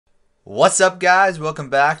What's up, guys? Welcome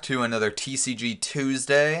back to another TCG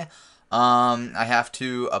Tuesday. I have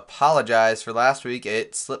to apologize for last week.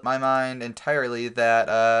 It slipped my mind entirely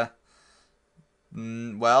that,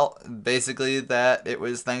 basically that it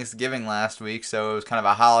was Thanksgiving last week, so it was kind of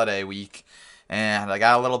a holiday week, and I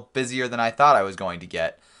got a little busier than I thought I was going to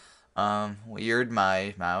get. Weird,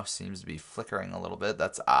 my mouse seems to be flickering a little bit.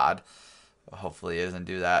 That's odd. Hopefully it doesn't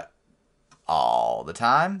do that all the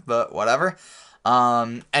time, but whatever.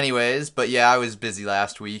 Anyways, but yeah, I was busy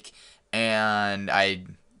last week, and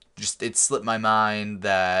it slipped my mind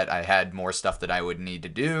that I had more stuff that I would need to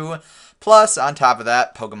do. Plus, on top of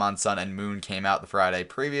that, Pokemon Sun and Moon came out the Friday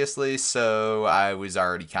previously, so I was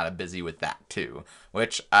already kind of busy with that too,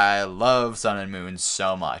 which I love Sun and Moon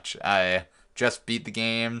so much. I just beat the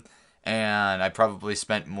game, and I probably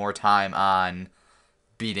spent more time on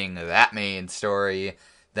beating that main story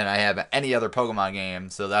than I have any other Pokemon game,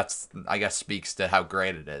 so that's, I guess, speaks to how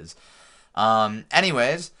great it is.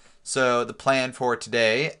 Anyways, so the plan for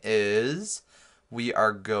today is we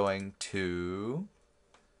are going to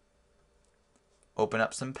open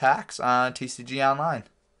up some packs on TCG Online.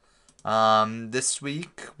 This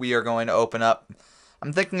week we are going to open up.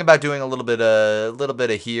 I'm thinking about doing a little bit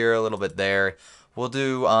of here, a little bit there. We'll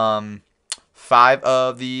do 5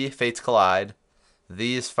 of the Fates Collide.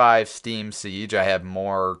 These 5 Steam Siege. I have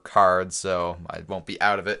more cards, so I won't be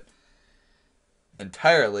out of it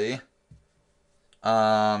entirely.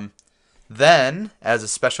 Then, as a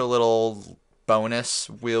special little bonus,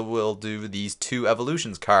 we'll do these 2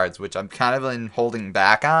 Evolutions cards, which I'm kind of been holding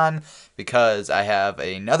back on because I have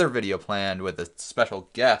another video planned with a special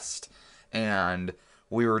guest, and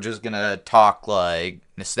we were just gonna talk like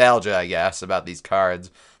nostalgia, I guess, about these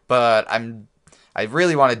cards. But I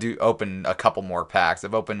really want to open a couple more packs.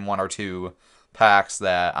 I've opened 1 or 2 packs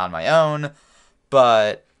that on my own,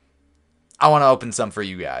 but I want to open some for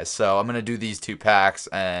you guys. So I'm going to do these 2 packs,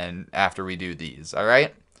 and after we do these, all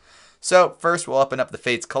right? So first we'll open up the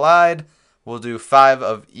Fates Collide. We'll do 5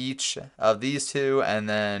 of each of these 2, and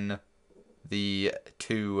then the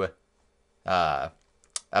 2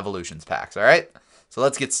 Evolutions packs, all right? So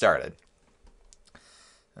let's get started.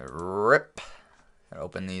 Rip.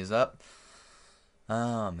 Open these up.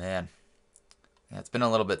 Oh, man. Yeah, it's been a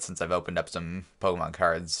little bit since I've opened up some Pokemon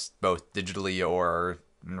cards, both digitally or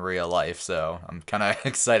in real life, so I'm kind of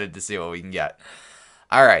excited to see what we can get.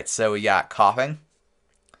 Alright, so we got Coughing,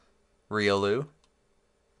 Riolu,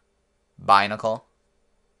 Binacle,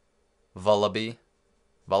 Vullaby,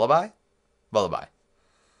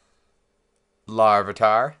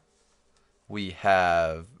 Larvitar, we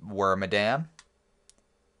have Wormadam,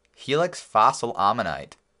 Helix Fossil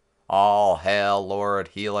Ammonite. All hail Lord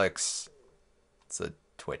Helix. It's a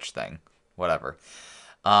Twitch thing. Whatever.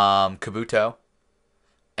 Kabuto.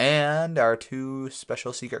 And our 2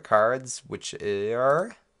 special secret cards, which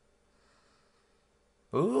are...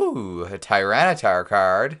 Ooh, a Tyranitar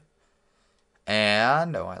card.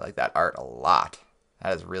 And, oh, I like that art a lot.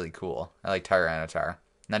 That is really cool. I like Tyranitar.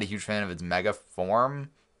 Not a huge fan of its Mega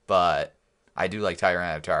form, but I do like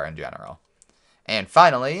Tyranitar in general. And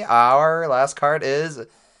finally, our last card is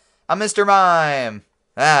a Mr. Mime.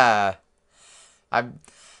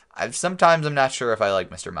 Sometimes I'm not sure if I like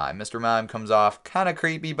Mr. Mime. Mr. Mime comes off kind of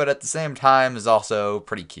creepy, but at the same time is also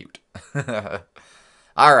pretty cute.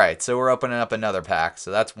 Alright, so we're opening up another pack.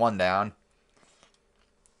 So that's 1 down.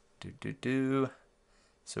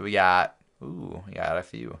 So we got a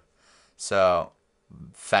few. So,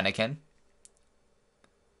 Fennekin,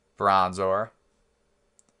 Bronzor,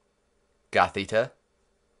 Gothita,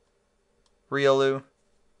 Riolu,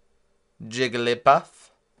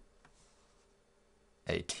 Jigglypuff,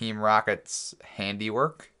 a Team Rocket's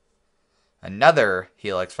Handiwork, another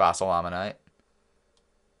Helix Fossil Ammonite,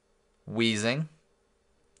 Weezing,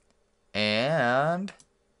 and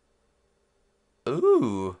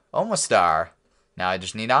Omastar. Now I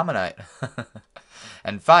just need Ammonite.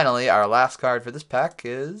 And finally, our last card for this pack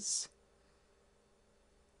is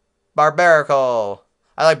Barbaracle.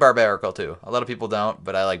 I like Barbaracle too. A lot of people don't,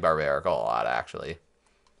 but I like Barbaracle a lot, actually.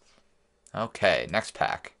 Okay, next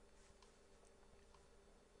pack.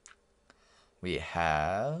 We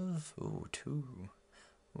have 2.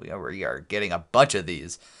 We are getting a bunch of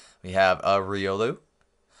these. We have a Riolu,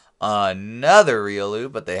 another Riolu,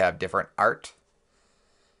 but they have different art.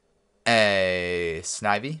 A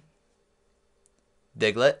Snivy,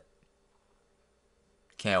 Diglett.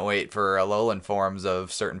 Can't wait for Alolan forms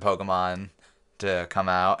of certain Pokemon to come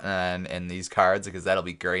out and in these cards because that'll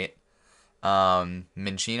be great.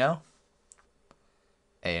 Minccino,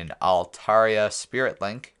 an Altaria Spirit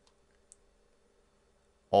Link,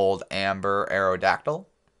 Old Amber Aerodactyl,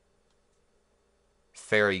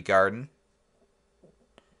 Fairy Garden.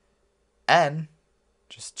 And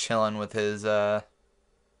just chilling with his Zorua.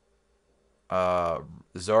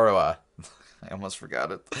 I almost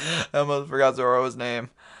forgot it. I almost forgot Zorua's name.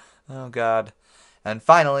 Oh god. And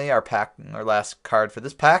finally, our last card for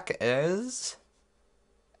this pack is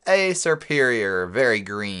a Superior, very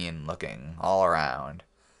green looking all around.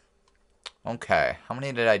 Okay, how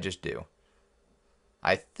many did I just do?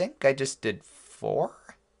 I think I just did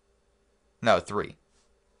 4? No, 3.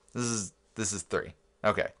 This is 3.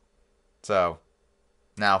 Okay. So,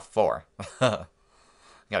 now 4. Gotta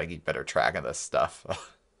keep better track of this stuff.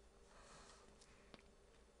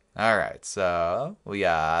 Alright, so we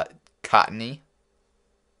got Cottony,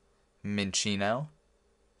 Minccino,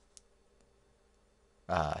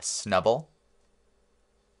 Snubble,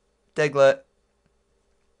 Diglett,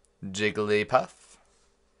 Jigglypuff.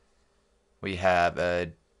 We have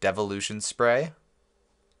a Devolution Spray.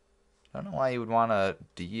 I don't know why you would want to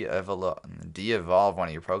de-evolve one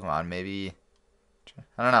of your Pokemon. Maybe,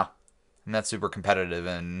 I don't know. I'm not super competitive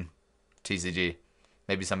in TCG.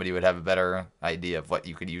 Maybe somebody would have a better idea of what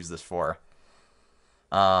you could use this for.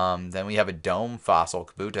 Then we have a Dome Fossil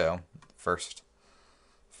Kabuto. First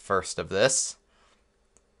of this.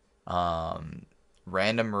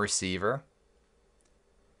 Random Receiver.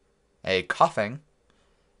 A Coughing.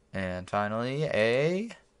 And finally, a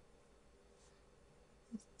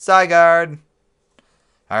Zygarde.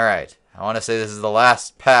 Alright, I want to say this is the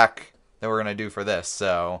last pack that we're going to do for this,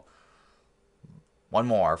 so one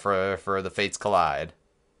more for the Fates Collide.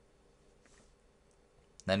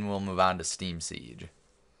 Then we'll move on to Steam Siege.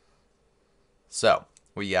 So,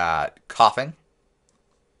 we got Coughing,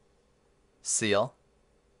 Seal,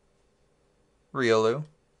 Riolu,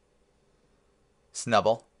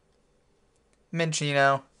 Snubble,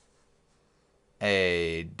 Minccino,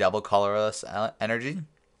 a double colorless energy.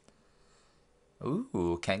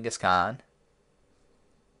 Ooh, Kangaskhan.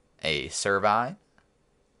 A Servine.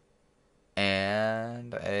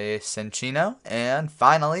 And a Cinccino. And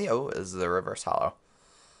finally, oh, this is the reverse hollow.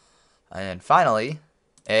 And finally,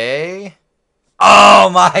 a... Oh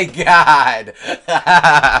my god!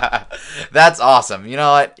 That's awesome. You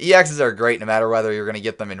know what? EXs are great no matter whether you're going to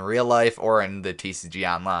get them in real life or in the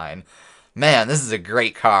TCG Online. Man, this is a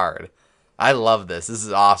great card. I love this. This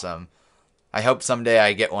is awesome. I hope someday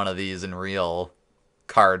I get one of these in real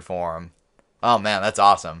card form. Oh man, that's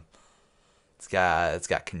awesome. It's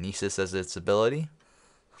got Kinesis as its ability.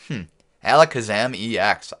 Alakazam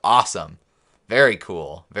EX. Awesome. Very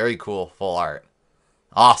cool. Very cool full art.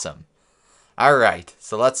 Awesome. Alright,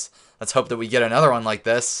 so let's hope that we get another one like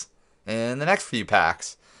this in the next few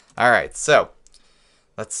packs. Alright, so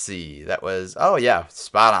let's see. That was, oh yeah,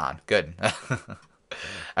 spot on. Good.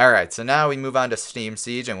 Alright, so now we move on to Steam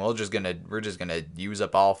Siege, and we're just gonna use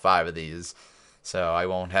up all 5 of these. So I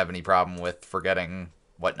won't have any problem with forgetting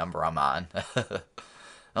what number I'm on.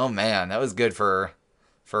 Oh man, that was good for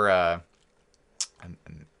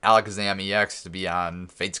Alakazam EX to be on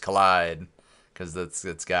Fates Collide, because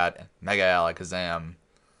it's got Mega Alakazam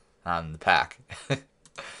on the pack.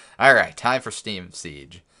 Alright, time for Steam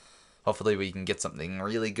Siege. Hopefully we can get something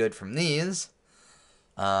really good from these.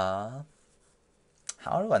 How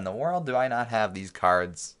in the world do I not have these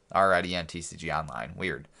cards already on TCG Online?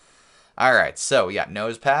 Weird. Alright, so we got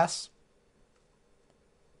Nosepass,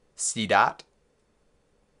 Seedot,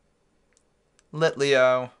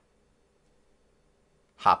 Litleo,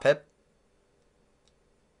 Hoppip,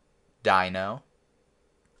 Dino,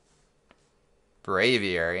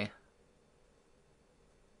 Braviary,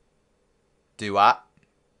 Duat.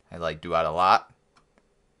 I like Duat a lot.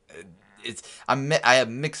 I have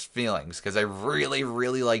mixed feelings because I really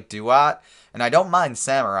like Duat, and I don't mind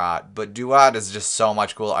Samurott, but Duat is just so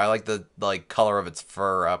much cooler. I like the color of its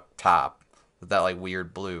fur up top with that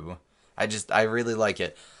weird blue. I really like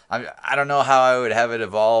it. I don't know how I would have it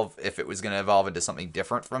evolve if it was gonna evolve into something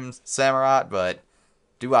different from Samurott, but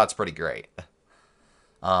Duat's pretty great.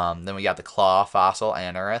 Then we got the Claw Fossil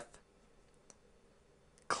Anorith,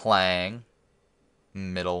 Clang,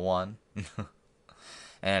 middle one.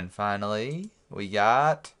 And finally, we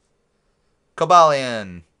got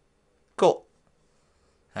Cobalion. Cool.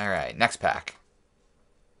 Alright, next pack.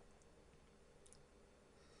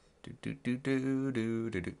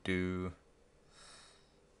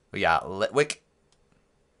 We got Litwick,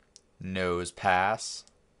 Nosepass,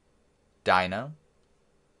 Dino,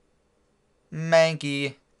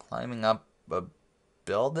 Mankey, climbing up a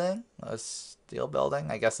building? A steel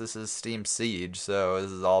building? I guess this is Steam Siege, so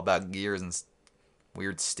this is all about gears and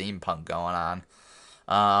weird steampunk going on.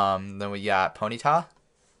 Then we got Ponyta,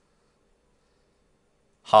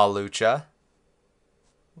 Hawlucha.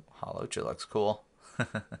 Hawlucha looks cool.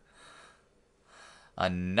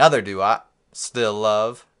 Another Duat. Still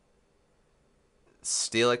love.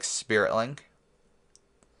 Steelix Spirit Link.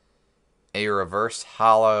 A reverse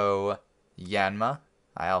hollow Yanma.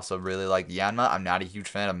 I also really like Yanma. I'm not a huge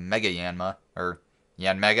fan of Mega Yanma. Or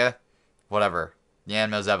Yanmega. Whatever.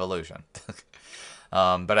 Yanma's evolution.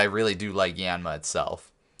 But I really do like Yanma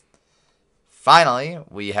itself. Finally,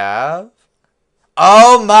 we have...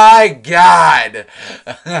 Oh my god!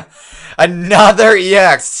 Another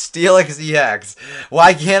EX! Steelix EX.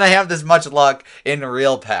 Why can't I have this much luck in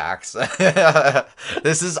real packs?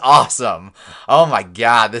 This is awesome. Oh my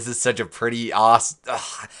god, this is such a pretty awesome...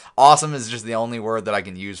 Awesome is just the only word that I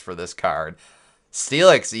can use for this card.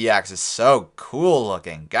 Steelix EX is so cool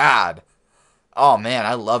looking. God. Oh man,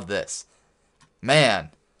 I love this. Man.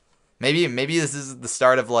 Maybe this is the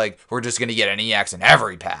start of like, we're just going to get an EX in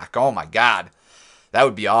every pack. Oh my god. That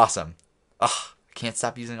would be awesome. Ugh, I can't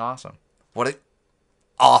stop using awesome. What an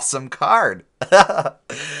awesome card.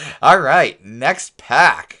 All right, next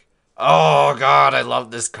pack. Oh, God, I love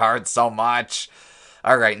this card so much.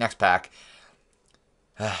 All right, next pack.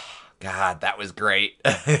 God, that was great.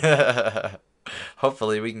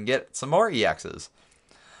 Hopefully we can get some more EXs.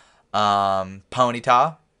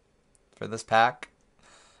 Ponyta for this pack.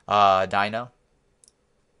 Dino.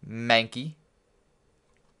 Mankey.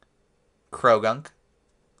 Krogunk.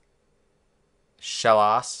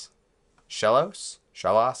 Shellos.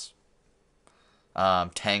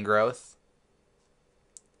 Tangrowth.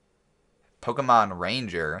 Pokemon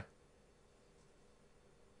Ranger.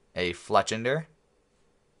 A Fletchinder.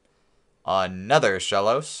 Another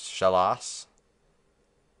Shellos.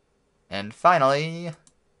 And finally,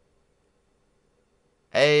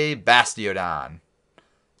 a Bastiodon.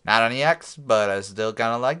 Not an EX, but I still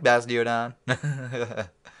kind of like Bastiodon.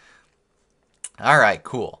 Alright,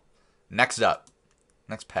 cool. Next up.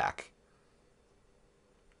 Next pack.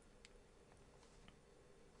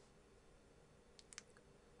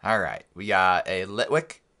 Alright, we got a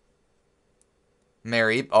Litwick.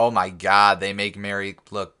 Mareep. Oh my god, they make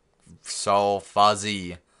Mareep look so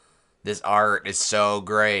fuzzy. This art is so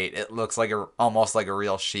great. It looks like almost like a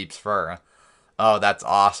real sheep's fur. Oh, that's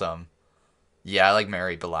awesome. Yeah, I like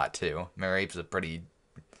Mareep a lot too. Mareep's a pretty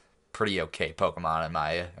okay Pokemon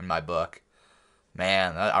in my book.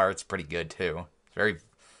 Man, that art's pretty good too.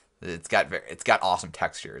 It's got awesome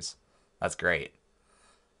textures. That's great.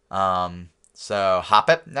 So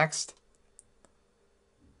Hoppip next.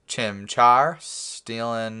 Chimchar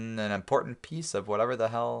stealing an important piece of whatever the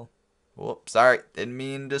hell. Whoops, sorry, didn't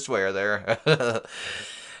mean to swear there.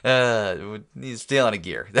 He's stealing a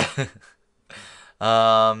gear.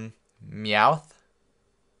 Meowth.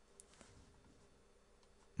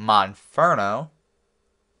 Monferno.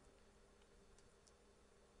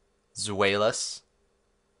 Zweilous.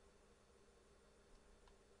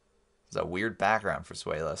 There's a weird background for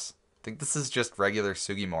Zweilous. I think this is just regular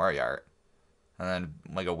Sugimori art. And then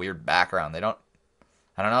like a weird background. I don't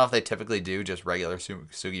know if they typically do just regular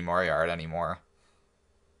Sugimori art anymore.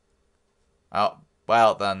 Oh,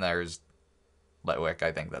 well, then there's Litwick.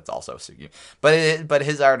 I think that's also Sugi. But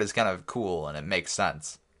his art is kind of cool and it makes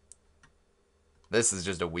sense. This is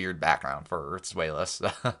just a weird background for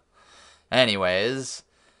Zweilous. Anyways,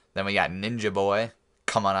 then we got Ninja Boy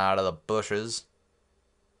coming out of the bushes,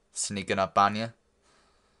 sneaking up on you.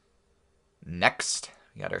 Next,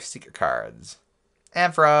 we got our secret cards.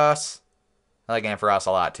 Ampharos. I like Ampharos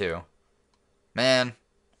a lot too. Man,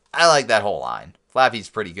 I like that whole line. Flaffy's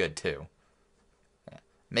pretty good too. Yeah.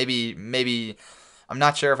 Maybe, I'm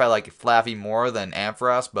not sure if I like Flaffy more than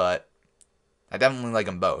Ampharos, but I definitely like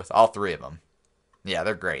them both. All three of them. Yeah,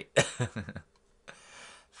 they're great.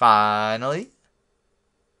 Finally,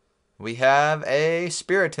 we have a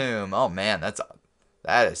Spiritomb. Oh man,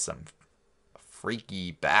 that is some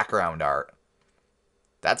freaky background art.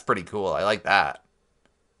 That's pretty cool. I like that.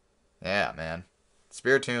 Yeah, man.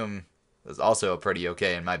 Spiritomb is also pretty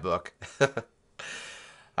okay in my book.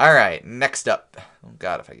 Alright, next up. Oh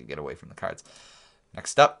god, if I could get away from the cards.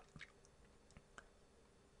 Next up.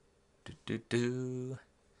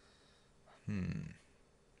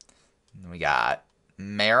 We got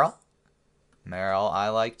Meryl. Meryl I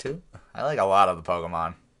like too. I like a lot of the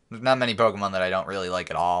Pokemon. There's not many Pokemon that I don't really like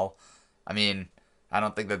at all. I mean, I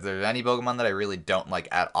don't think that there's any Pokemon that I really don't like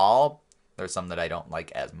at all. There's some that I don't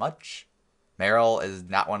like as much. Meryl is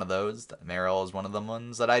not one of those. Meryl is one of the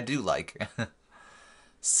ones that I do like.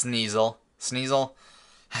 Sneasel. Sneasel's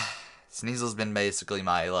been basically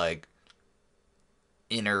my, like,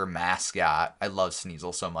 inner mascot. I love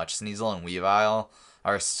Sneasel so much. Sneasel and Weavile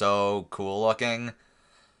are so cool looking.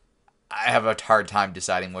 I have a hard time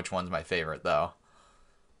deciding which one's my favorite, though.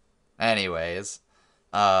 Anyways,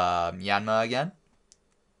 Yanma again.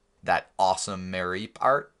 That awesome Mareep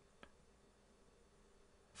art.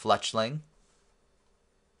 Fletchling.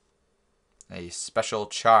 A special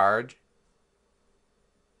charge.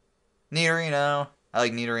 Nidorino. I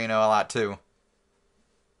like Nidorino a lot too.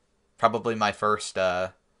 Probably my first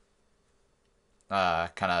kind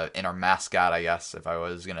of inner mascot, I guess, if I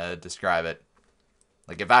was gonna describe it.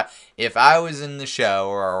 Like if I was in the show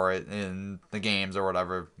or in the games or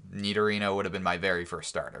whatever, Nidorino would have been my very first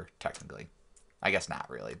starter, technically. I guess not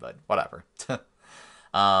really, but whatever.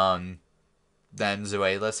 Then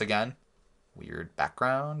Zuelis again. Weird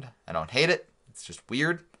background. I don't hate it. It's just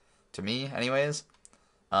weird to me, anyways.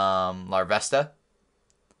 Larvesta.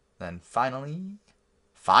 Then finally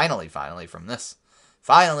from this.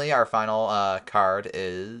 Finally, our final card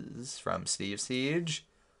is from Steve Siege.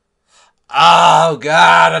 Oh,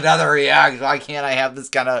 God, another reaction. Why can't I have this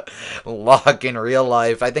kind of luck in real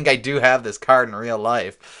life? I think I do have this card in real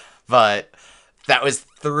life. But that was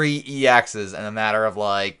 3 EXs in a matter of,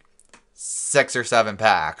 like, 6 or 7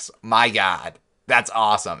 packs. My God. That's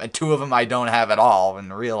awesome. And 2 of them I don't have at all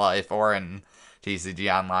in real life or in TCG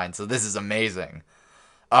Online. So this is amazing.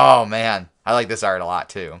 Oh, man. I like this art a lot,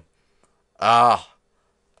 too. Oh,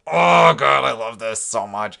 God, I love this so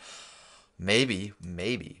much. Maybe,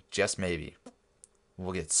 just maybe,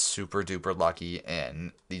 we'll get super duper lucky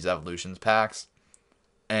in these Evolutions packs,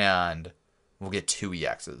 and we'll get 2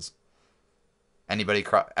 EXs.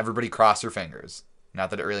 Everybody cross your fingers. Not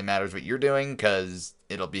that it really matters what you're doing, because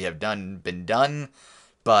it'll been done,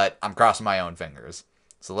 but I'm crossing my own fingers.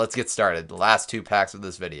 So let's get started. The last 2 packs of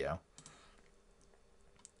this video.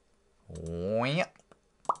 Oh,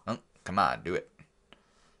 come on, do it.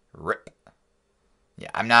 Rip. Yeah,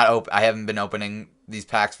 I haven't been opening these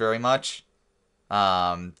packs very much.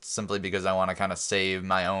 Simply because I want to kind of save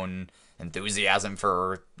my own enthusiasm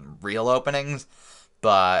for real openings.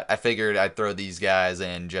 But I figured I'd throw these guys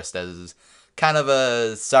in just as kind of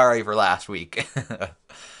a sorry for last week.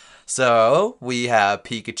 So, we have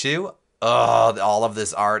Pikachu. Oh, all of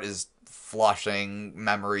this art is flushing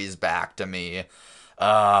memories back to me.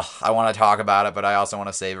 I want to talk about it, but I also want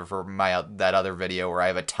to save it for that other video where I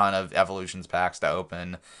have a ton of Evolutions packs to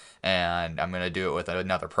open, and I'm going to do it with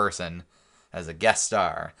another person as a guest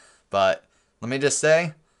star. But let me just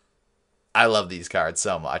say, I love these cards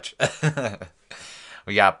so much.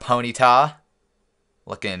 We got Ponyta,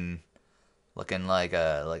 looking like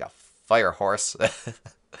a fire horse.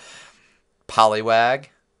 Poliwag.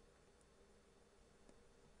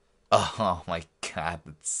 Oh my God,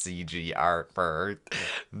 the CG art for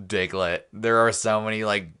Diglett. There are so many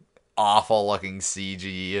like awful looking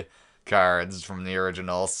CG cards from the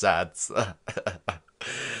original sets.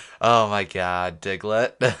 Oh my God,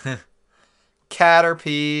 Diglett.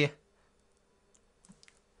 Caterpie.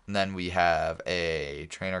 And then we have a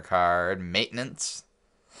trainer card, Maintenance.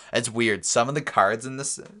 It's weird. Some of the cards in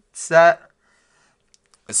this set,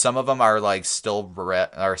 some of them are like still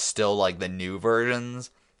like the new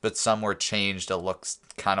versions. But some were changed to look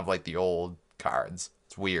kind of like the old cards.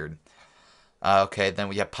 It's weird. Okay, then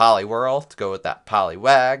we have Poliwhirl to go with that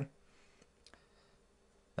Poliwag.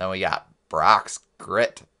 Then we got Brock's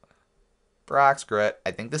Grit. Brock's Grit. I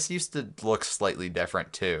think this used to look slightly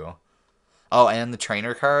different too. Oh, and the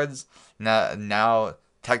trainer cards. Now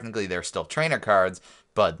technically they're still trainer cards,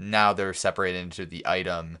 but now they're separated into the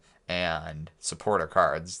item and supporter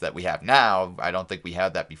cards that we have now. I don't think we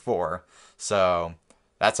had that before. So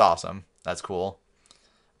that's awesome. That's cool.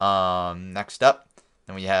 Next up,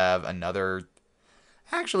 then we have another.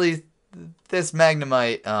 Actually, this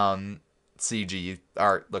Magnemite CG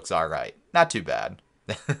art looks alright. Not too bad.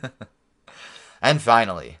 And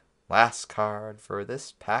finally, last card for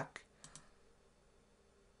this pack.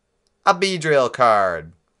 A Beedrill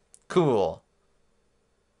card. Cool.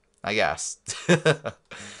 I guess.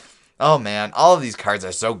 Oh man, all of these cards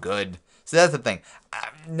are so good. So that's the thing.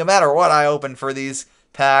 No matter what I open for these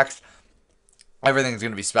packs, everything's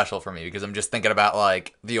gonna be special for me because I'm just thinking about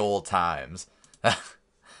like the old times.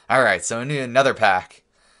 All right, so we need another pack.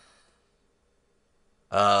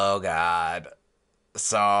 Oh God,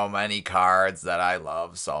 so many cards that I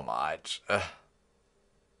love so much.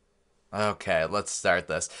 Okay, let's start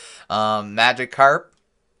this. Magikarp.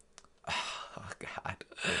 Oh God.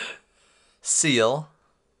 Seal.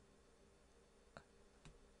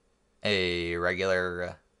 A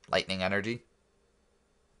regular lightning energy.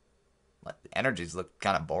 Energies look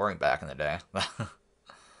kind of boring back in the day.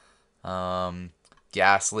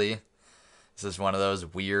 Ghastly. This is one of those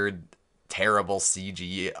weird, terrible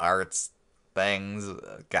CG arts things.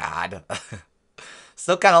 God.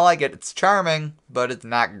 Still kind of like it. It's charming, but it's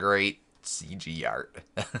not great CG art.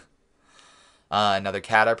 Another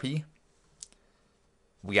Caterpie.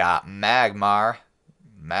 We got Magmar.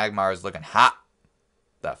 Magmar is looking hot.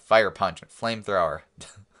 The Fire Punch and Flamethrower.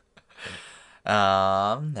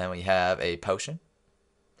 Then we have a Potion.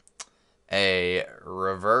 A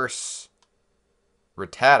Reverse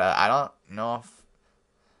Rattata. I don't know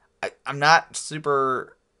if... I'm not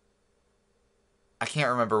super... I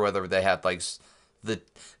can't remember whether they had like the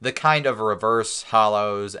kind of reverse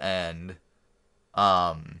hollows and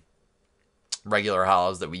regular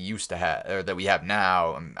hollows that we used to have, or that we have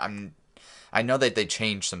now. I know that they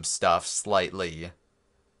changed some stuff slightly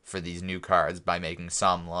for these new cards by making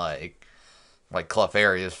some like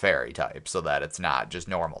Clefairy's fairy type, so that it's not just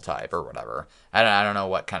normal type or whatever. I don't know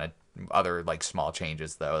what kind of other like small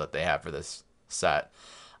changes though that they have for this set.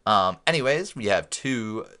 Anyways, we have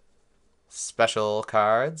two special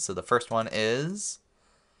cards. So the first one is...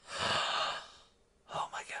 Oh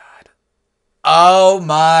my god. Oh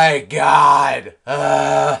my god.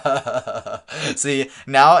 See,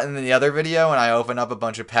 now in the other video when I open up a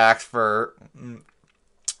bunch of packs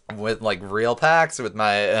with like real packs with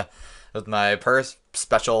my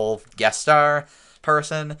special guest star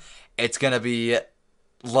person, it's going to be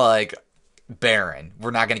like barren.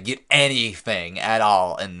 We're not gonna get anything at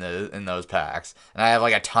all in those packs, and I have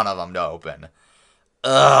like a ton of them to open.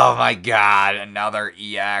 Oh my god! Another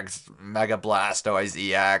EX, Mega Blastoise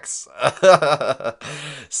EX,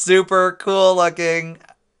 super cool looking.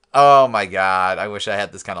 Oh my god! I wish I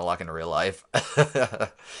had this kind of luck in real life.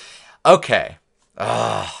 Okay.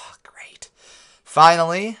 Oh, great.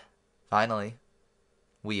 Finally,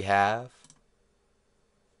 we have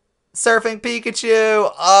Surfing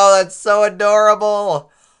Pikachu! Oh, that's so adorable!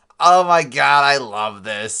 Oh my god, I love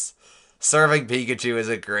this. Surfing Pikachu is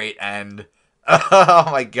a great end. Oh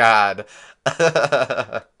my god.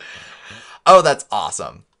 Oh, that's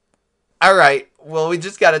awesome. Alright, well, we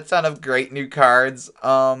just got a ton of great new cards.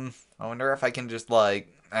 I wonder if I can just, like...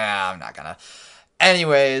 I'm not gonna.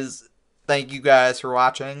 Anyways, thank you guys for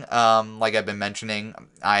watching. Like I've been mentioning,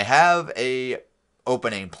 I have a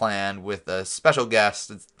opening planned with a special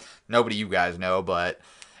guest. It's nobody you guys know, but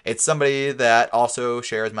it's somebody that also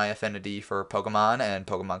shares my affinity for Pokemon and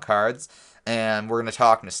Pokemon cards, and we're going to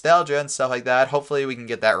talk nostalgia and stuff like that. Hopefully we can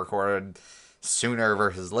get that recorded sooner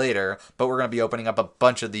versus later, but we're going to be opening up a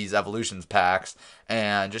bunch of these Evolutions packs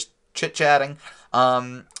and just chit-chatting.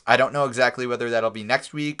 I don't know exactly whether that'll be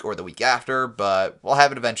next week or the week after, but we'll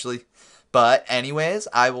have it eventually. But anyways,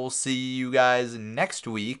 I will see you guys next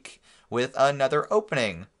week with another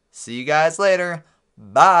opening. See you guys later.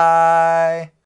 Bye.